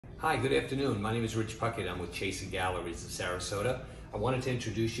Hi, good afternoon. My name is Rich Puckett. I'm with Chasen Galleries of Sarasota. I wanted to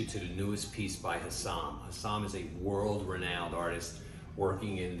introduce you to the newest piece by Hessam. Hessam is a world-renowned artist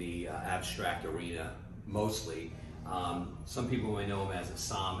working in the abstract arena mostly. Some people may know him as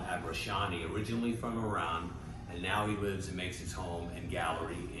Hessam Abrashani, originally from Iran, and now he lives and makes his home and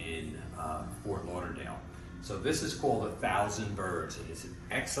gallery in Fort Lauderdale. So this is called 1,000 Birds. It is an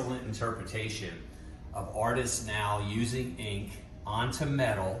excellent interpretation of artists now using ink onto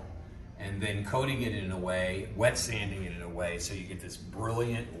metal and then coating it in a way, wet sanding it in a way, so you get this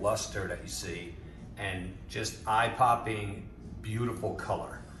brilliant luster that you see and just eye-popping, beautiful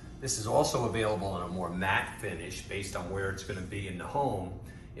color. This is also available in a more matte finish based on where it's going to be in the home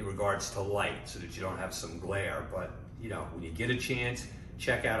in regards to light, so that you don't have some glare. But you know, when you get a chance,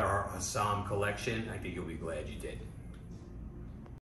 check out our Hessam collection. I think you'll be glad you did.